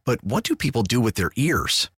Netflix. But what do people do with their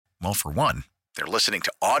ears? Well, for one, they're listening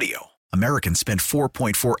to audio. Americans spend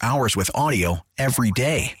 4.4 hours with audio every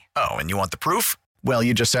day. Oh, and you want the proof? Well,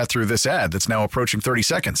 you just sat through this ad that's now approaching 30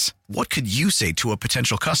 seconds. What could you say to a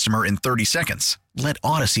potential customer in 30 seconds? Let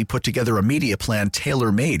Odyssey put together a media plan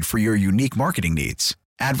tailor-made for your unique marketing needs.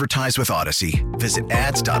 Advertise with Odyssey. Visit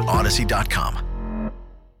ads.odyssey.com.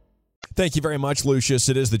 Thank you very much, Lucius.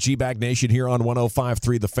 It is the G-Bag Nation here on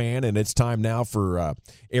 105.3 The Fan, and it's time now for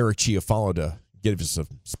Eric Chiafalo to give us some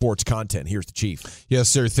sports content. Here's the Chief. Yes,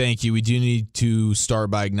 sir. Thank you. We do need to start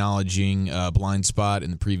by acknowledging blind spot in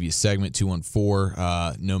the previous segment,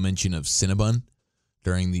 214. No mention of Cinnabon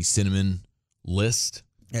during the cinnamon list.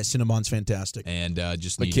 Yeah, Cinnabon's fantastic. And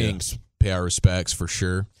just The need Kings. to pay our respects for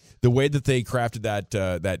sure. The way that they crafted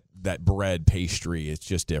that bread pastry, it's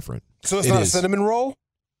just different. So it's not a cinnamon roll?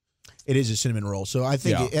 It is a cinnamon roll. So I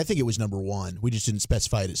think it was number 1. We just didn't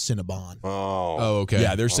specify it as Cinnabon. Oh, okay.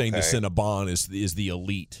 Yeah, they're saying the Cinnabon is the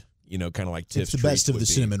elite. You know, kind of like Tiff's It's the best Treats of would the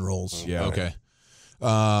be. cinnamon rolls. Yeah. Okay.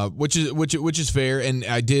 Which is fair, and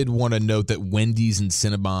I did want to note that Wendy's and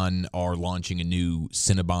Cinnabon are launching a new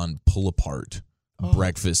Cinnabon pull-apart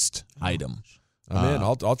breakfast item. Man,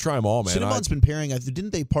 I'll try them all, man. Cinnabon's been pairing. Didn't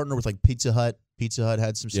they partner with like Pizza Hut? Pizza Hut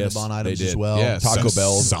had some Cinnabon items they did. as well. Yeah, Taco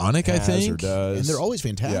Bell, Sonic, I has or think, does. And they're always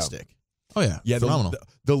fantastic. Oh yeah, Yeah, phenomenal.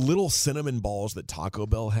 the little cinnamon balls that Taco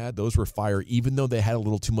Bell had, those were fire. Even though they had a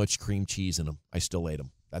little too much cream cheese in them, I still ate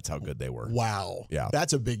them. That's how good they were. Wow. Yeah.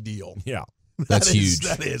 That's a big deal. Yeah. That's huge.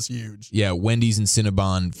 That is huge. Yeah, Wendy's and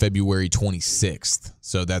Cinnabon, February 26th.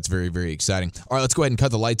 So that's very, very exciting. All right, let's go ahead and cut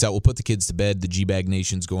the lights out. We'll put the kids to bed. The G-Bag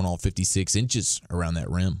Nation's going all 56 inches around that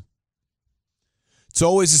rim. It's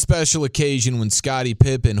always a special occasion when Scottie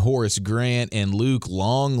Pippen, Horace Grant, and Luke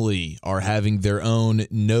Longley are having their own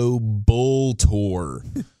No Bull tour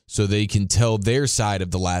so they can tell their side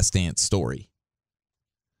of the Last Dance story.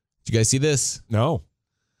 Did you guys see this? No.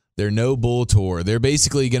 Their No Bull tour. They're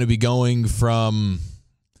basically going to be going from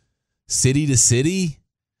city to city,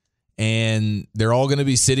 and they're all going to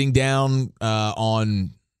be sitting down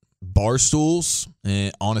on bar stools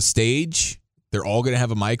on a stage. They're all going to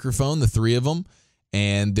have a microphone, the three of them,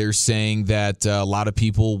 and they're saying that a lot of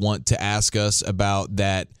people want to ask us about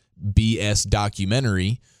that BS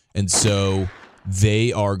documentary, and so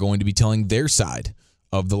they are going to be telling their side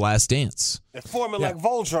of The Last Dance. They're forming like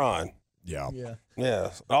Voltron. Yeah.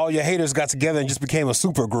 All your haters got together and just became a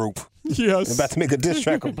super group. Yes. They're about to make a diss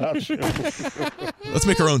track about you. Let's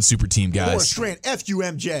make our own super team, guys. Forrest Grant,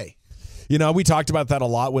 FUMJ. You know, we talked about that a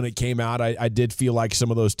lot when it came out. I did feel like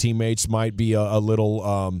some of those teammates might be a little,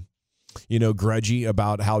 grudgy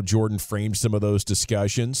about how Jordan framed some of those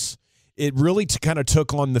discussions. It really kind of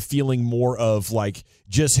took on the feeling more of like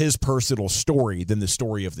just his personal story than the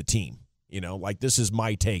story of the team. You know, like this is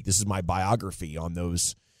my take. This is my biography on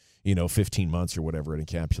those, 15 months or whatever it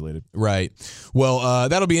encapsulated. Right. Well,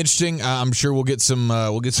 that'll be interesting. I'm sure we'll get some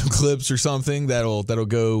clips or something that'll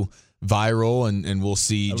go viral, and we'll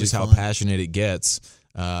see just how passionate it gets.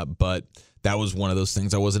 But that was one of those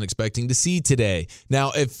things I wasn't expecting to see today.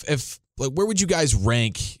 Now, if where would you guys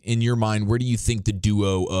rank in your mind? Where do you think the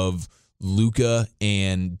duo of Luka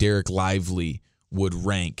and Derek Lively would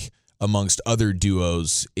rank amongst other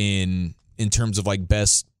duos in terms of like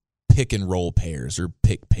best pick and roll pairs or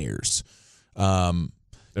pick pairs?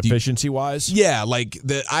 Efficiency wise? Yeah, like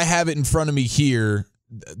I have it in front of me here,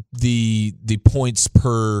 the points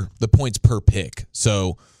per pick.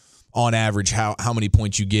 So on average, how many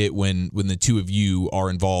points you get when the two of you are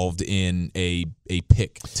involved in a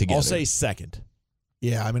pick together? I'll say second.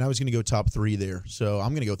 Yeah, I mean I was gonna go top 3 there, so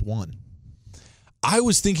I'm gonna go with 1. I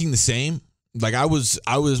was thinking the same. Like I was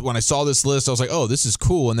when I saw this list, I was like, oh, this is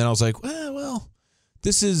cool. And then I was like, well,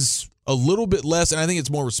 this is a little bit less. And I think it's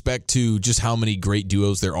more respect to just how many great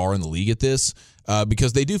duos there are in the league at this.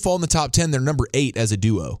 Because they do fall in the top 10. They're number 8 as a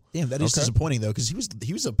duo. Damn, that is disappointing though, because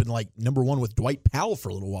he was up in like number 1 with Dwight Powell for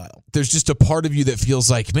a little while. There's just a part of you that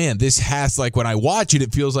feels like, man, this has, like when I watch it,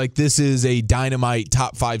 it feels like this is a dynamite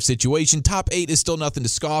top 5 situation. Top 8 is still nothing to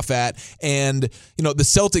scoff at. And, the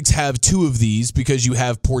Celtics have 2 of these because you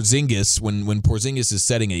have Porzingis. When Porzingis is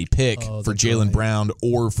setting a pick for Jaylen Brown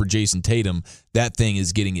or for Jason Tatum, that thing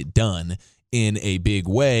is getting it done in a big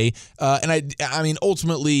way. And I mean,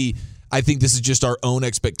 ultimately, I think this is just our own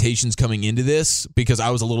expectations coming into this because I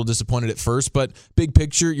was a little disappointed at first. But big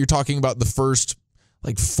picture, you're talking about the first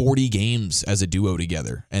like 40 games as a duo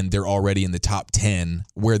together, and they're already in the top 10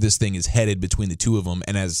 where this thing is headed between the two of them.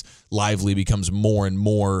 And as Lively becomes more and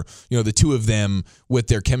more, the two of them with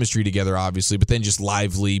their chemistry together, obviously, but then just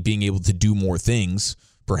Lively being able to do more things,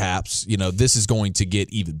 perhaps, this is going to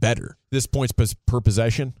get even better. This points per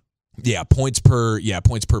possession? Yeah, points per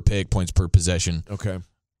pick, points per possession. Okay.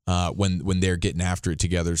 When they're getting after it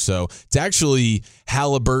together. So it's actually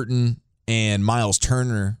Halliburton and Miles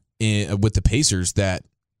Turner with the Pacers that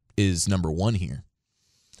is number 1 here.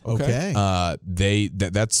 Okay.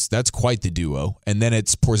 That's quite the duo. And then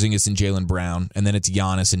it's Porzingis and Jaylen Brown, and then it's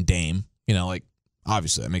Giannis and Dame.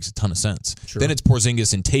 Obviously that makes a ton of sense. Sure. Then it's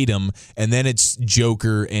Porzingis and Tatum, and then it's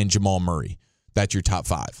Joker and Jamal Murray. That's your top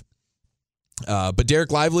 5. But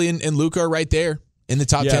Derek Lively and Luka are right there in the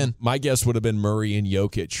top 10. My guess would have been Murray and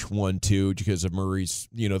Jokic 1-2 because of Murray's,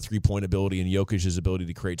 3-point ability and Jokic's ability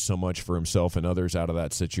to create so much for himself and others out of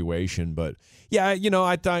that situation. But yeah,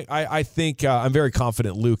 I think I'm very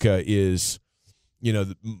confident Luka is,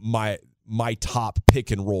 my top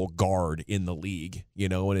pick and roll guard in the league,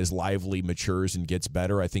 and as Lively matures and gets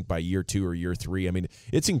better, I think by year 2 or year 3, I mean,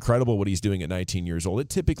 it's incredible what he's doing at 19 years old. It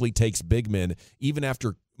typically takes big men, even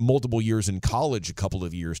after multiple years in college, a couple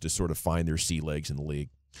of years to sort of find their sea legs in the league.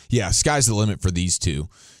 Yeah, sky's the limit for these two.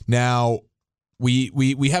 Now, we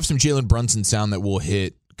have some Jalen Brunson sound that we'll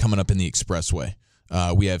hit coming up in the Expressway.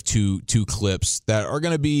 We have two clips that are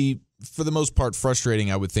going to be, for the most part,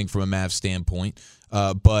 frustrating, I would think, from a Mavs standpoint.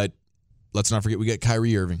 But let's not forget we got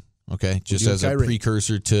Kyrie Irving, okay? Just as a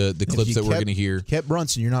precursor to the clips that we're going to hear. Kept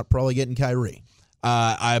Brunson, you're not probably getting Kyrie.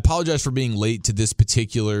 I apologize for being late to this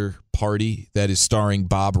particular party that is starring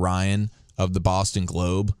Bob Ryan of the Boston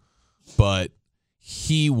Globe, but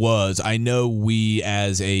I know we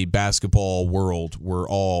as a basketball world were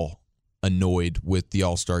all annoyed with the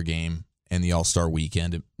All-Star game and the All-Star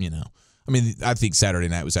weekend. I think Saturday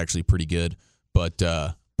night was actually pretty good, but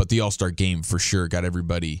the All-Star game for sure got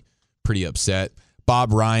everybody pretty upset.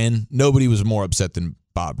 Bob Ryan, nobody was more upset than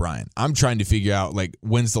Bob Ryan. I'm trying to figure out,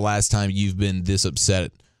 when's the last time you've been this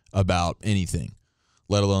upset about anything,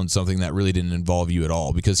 let alone something that really didn't involve you at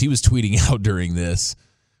all, because he was tweeting out during this,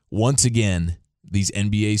 once again, these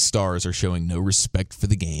NBA stars are showing no respect for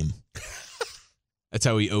the game. That's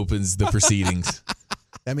how he opens the proceedings.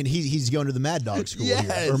 I mean, he's going to the Mad Dog school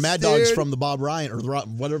Yes, here. Or Mad Dog's from the Bob Ryan, or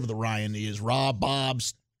whatever the Ryan is. Rob,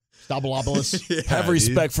 Bob's, Stabalopoulos. Have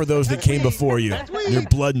respect for those that came before you. Your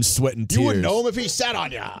blood and sweat and tears. You wouldn't know him if he sat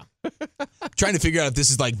on you. Trying to figure out if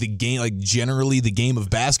this is like the game, like generally the game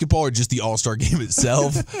of basketball or just the All-Star game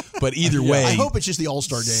itself. But either way, I hope it's just the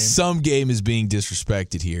All-Star game. Some game is being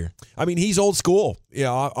disrespected here. I mean, he's old school,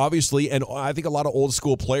 obviously, and I think a lot of old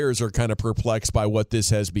school players are kind of perplexed by what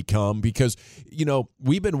this has become because,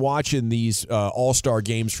 we've been watching these All-Star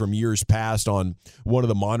games from years past on one of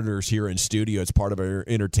the monitors here in studio. It's part of our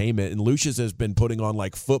entertainment, and Lucius has been putting on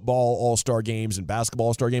like football All-Star games and basketball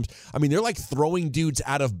All-Star games. I mean, they're like throwing dudes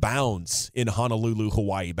out of bounds in Honolulu,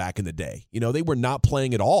 Hawaii back in the day. They were not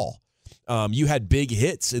playing at all. You had big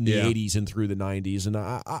hits in the 80s and through the 90s, and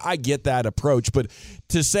I get that approach. But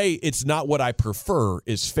to say it's not what I prefer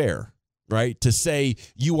is fair, right? To say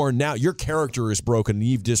your character is broken and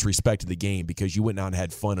you've disrespected the game because you went out and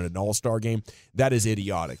had fun at an all-star game, that is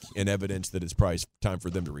idiotic and evidence that it's probably time for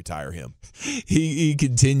them to retire him. He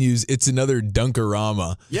continues, it's another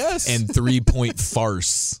Dunkarama and 3-point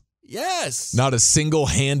farce. Yes. Not a single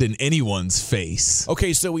hand in anyone's face.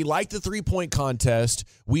 Okay, so we like the 3-point contest.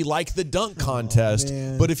 We like the dunk contest.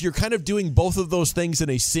 But if you're kind of doing both of those things in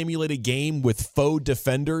a simulated game with faux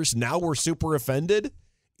defenders, now we're super offended.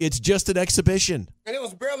 It's just an exhibition. And it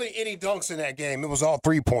was barely any dunks in that game. It was all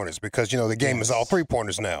 3-pointers because, the game is all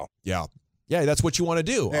 3-pointers now. Yeah. Yeah, that's what you want to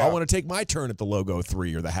do. Yeah. I want to take my turn at the logo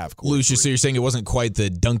 3 or the half court. Lucius, so you're saying it wasn't quite the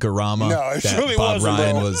Dunkarama that really Bob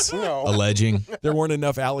Ryan bro. was alleging? There weren't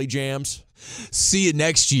enough alley jams. See you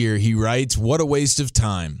next year, he writes. What a waste of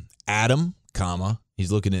time. Adam,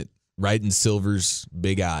 he's looking at Wright and Silver's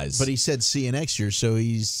big eyes. But he said see you next year, so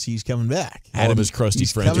he's coming back. Adam, his crusty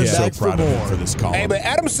friend, is so proud of him for this column. Hey, but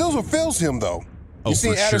Adam Silver feels him, though. You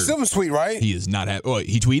seen Adam Silver's tweet, right? He is not happy. Oh,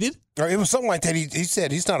 he tweeted? Or it was something like that. He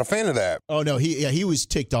said he's not a fan of that. Oh, no. He was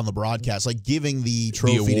ticked on the broadcast. Like, giving the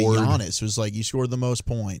trophy to Giannis was like, you scored the most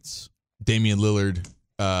points. Damian Lillard.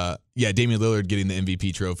 Damian Lillard getting the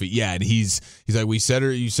MVP trophy. Yeah, and he's like,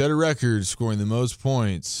 you set a record scoring the most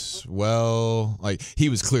points. Well, like, he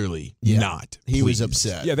was clearly not. He was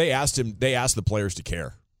upset. Yeah, they asked the players to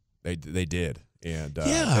care. They did. And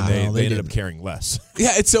they ended up caring less.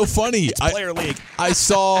 Yeah, it's so funny. It's player league. I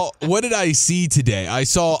saw, what did I see today? I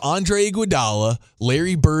saw Andre Iguodala,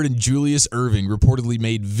 Larry Bird, and Julius Erving reportedly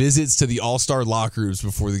made visits to the All-Star locker rooms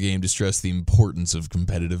before the game to stress the importance of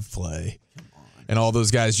competitive play. And all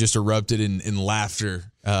those guys just erupted in laughter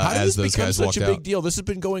as those guys walked out. How did this become such a big deal? This has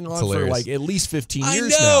been going on for like at least 15 years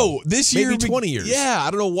now. I know. This year, maybe 20 years. Yeah,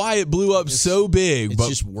 I don't know why it blew up so big. It's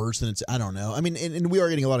just worse than I don't know. I mean, and we are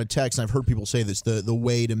getting a lot of texts, and I've heard people say this, the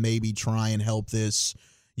way to maybe try and help this,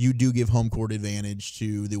 you do give home court advantage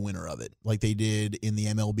to the winner of it, like they did in the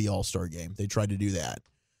MLB All-Star game. They tried to do that.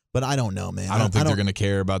 But I don't know, man. I don't think they're going to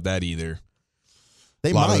care about that either.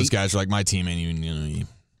 A lot of those guys are like, my team ain't even, going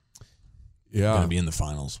to be in the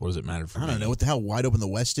finals. What does it matter for me? I don't know what the hell wide open the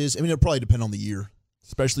West is. I mean, it'll probably depend on the year.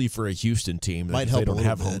 Especially for a Houston team that they don't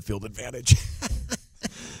have home field advantage.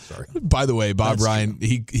 Sorry. By the way, Bob Ryan,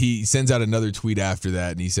 he sends out another tweet after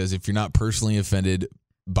that, and he says, if you're not personally offended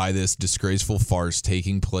by this disgraceful farce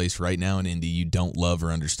taking place right now in Indy, you don't love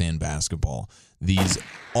or understand basketball. These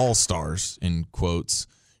all-stars, in quotes,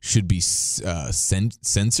 should be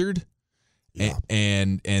censored. Yeah.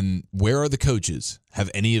 And where are the coaches?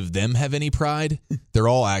 Have any of them have any pride? They're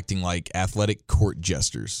all acting like athletic court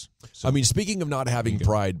jesters. So, I mean, speaking of not having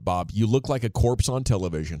pride, Bob, you look like a corpse on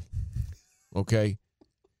television. Okay?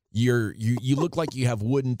 You look like you have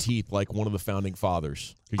wooden teeth like one of the founding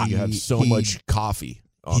fathers. You have so much coffee.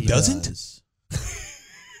 He doesn't?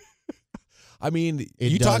 I mean,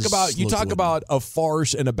 you talk about a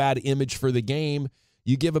farce and a bad image for the game.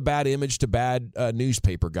 You give a bad image to bad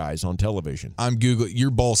newspaper guys on television. I'm Googling. You're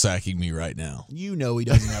ball sacking me right now. You know he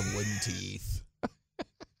doesn't have wooden teeth.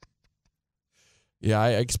 Yeah,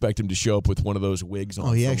 I expect him to show up with one of those wigs on.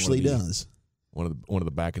 Oh, he actually does. One of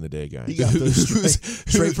the back in the day guys. He got those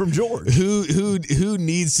straight from George. Who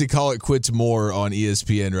needs to call it quits more on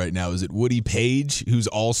ESPN right now? Is it Woody Page, who's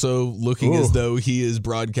also looking as though he is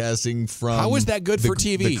broadcasting from? How is that good for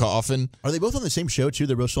TV? The coffin. Are they both on the same show too?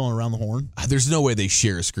 They're both still on Around the Horn. There's no way they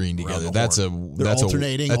share a screen together. That's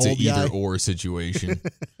alternating. That's an either or situation.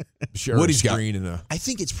 Woody's got screen I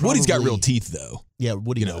think it's probably Woody's got real teeth though. Yeah,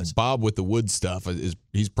 Woody does. Bob with the wood stuff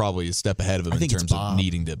he's probably a step ahead of him in terms of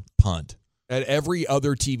needing to punt. At every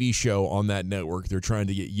other TV show on that network, they're trying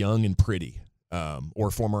to get young and pretty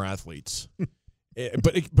or former athletes.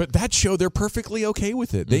 But that show, they're perfectly okay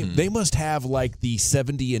with it. They must have like the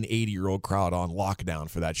 70 and 80-year-old crowd on lockdown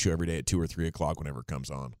for that show every day at 2 or 3 o'clock whenever it comes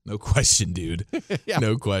on. No question, dude.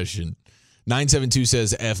 No question. 972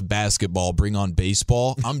 says F basketball, bring on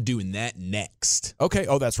baseball. I'm doing that next. Okay.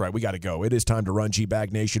 Oh, that's right. We got to go. It is time to run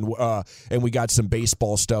G-Bag Nation. And we got some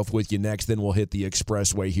baseball stuff with you next. Then we'll hit the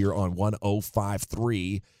expressway here on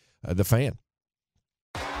 105.3 The Fan.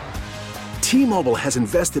 T-Mobile has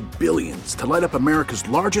invested billions to light up America's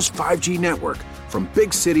largest 5G network, from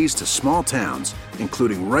big cities to small towns,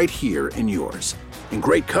 including right here in yours. And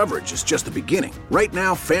great coverage is just the beginning. Right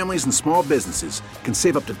now, families and small businesses can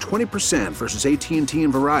save up to 20% versus AT&T and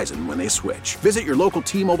Verizon when they switch. Visit your local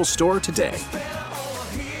T-Mobile store today.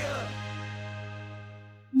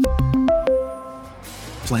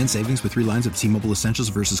 Plan savings with 3 lines of T-Mobile Essentials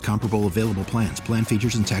versus comparable available plans. Plan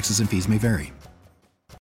features and taxes and fees may vary.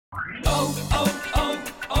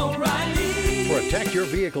 Protect your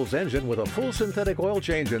vehicle's engine with a full synthetic oil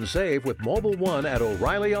change and save with Mobil 1 at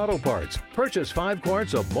O'Reilly Auto Parts. Purchase 5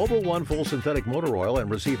 quarts of Mobil 1 full synthetic motor oil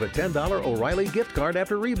and receive a $10 O'Reilly gift card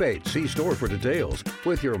after rebate. See store for details.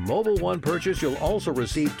 With your Mobil 1 purchase, you'll also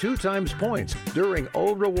receive 2 times points during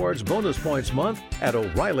O Rewards Bonus Points Month at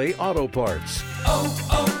O'Reilly Auto Parts.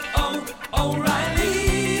 O'Reilly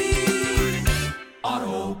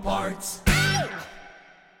Auto Parts.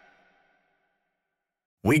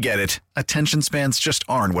 We get it. Attention spans just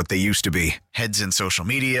aren't what they used to be. Heads in social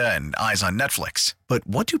media and eyes on Netflix. But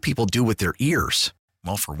what do people do with their ears?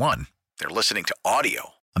 Well, for one, they're listening to audio.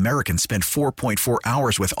 Americans spend 4.4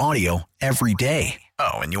 hours with audio every day.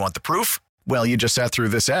 Oh, and you want the proof? Well, you just sat through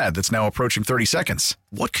this ad that's now approaching 30 seconds.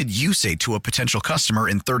 What could you say to a potential customer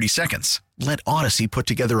in 30 seconds? Let Odyssey put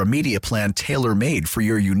together a media plan tailor-made for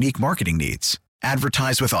your unique marketing needs.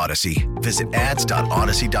 Advertise with Odyssey. Visit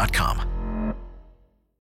ads.odyssey.com.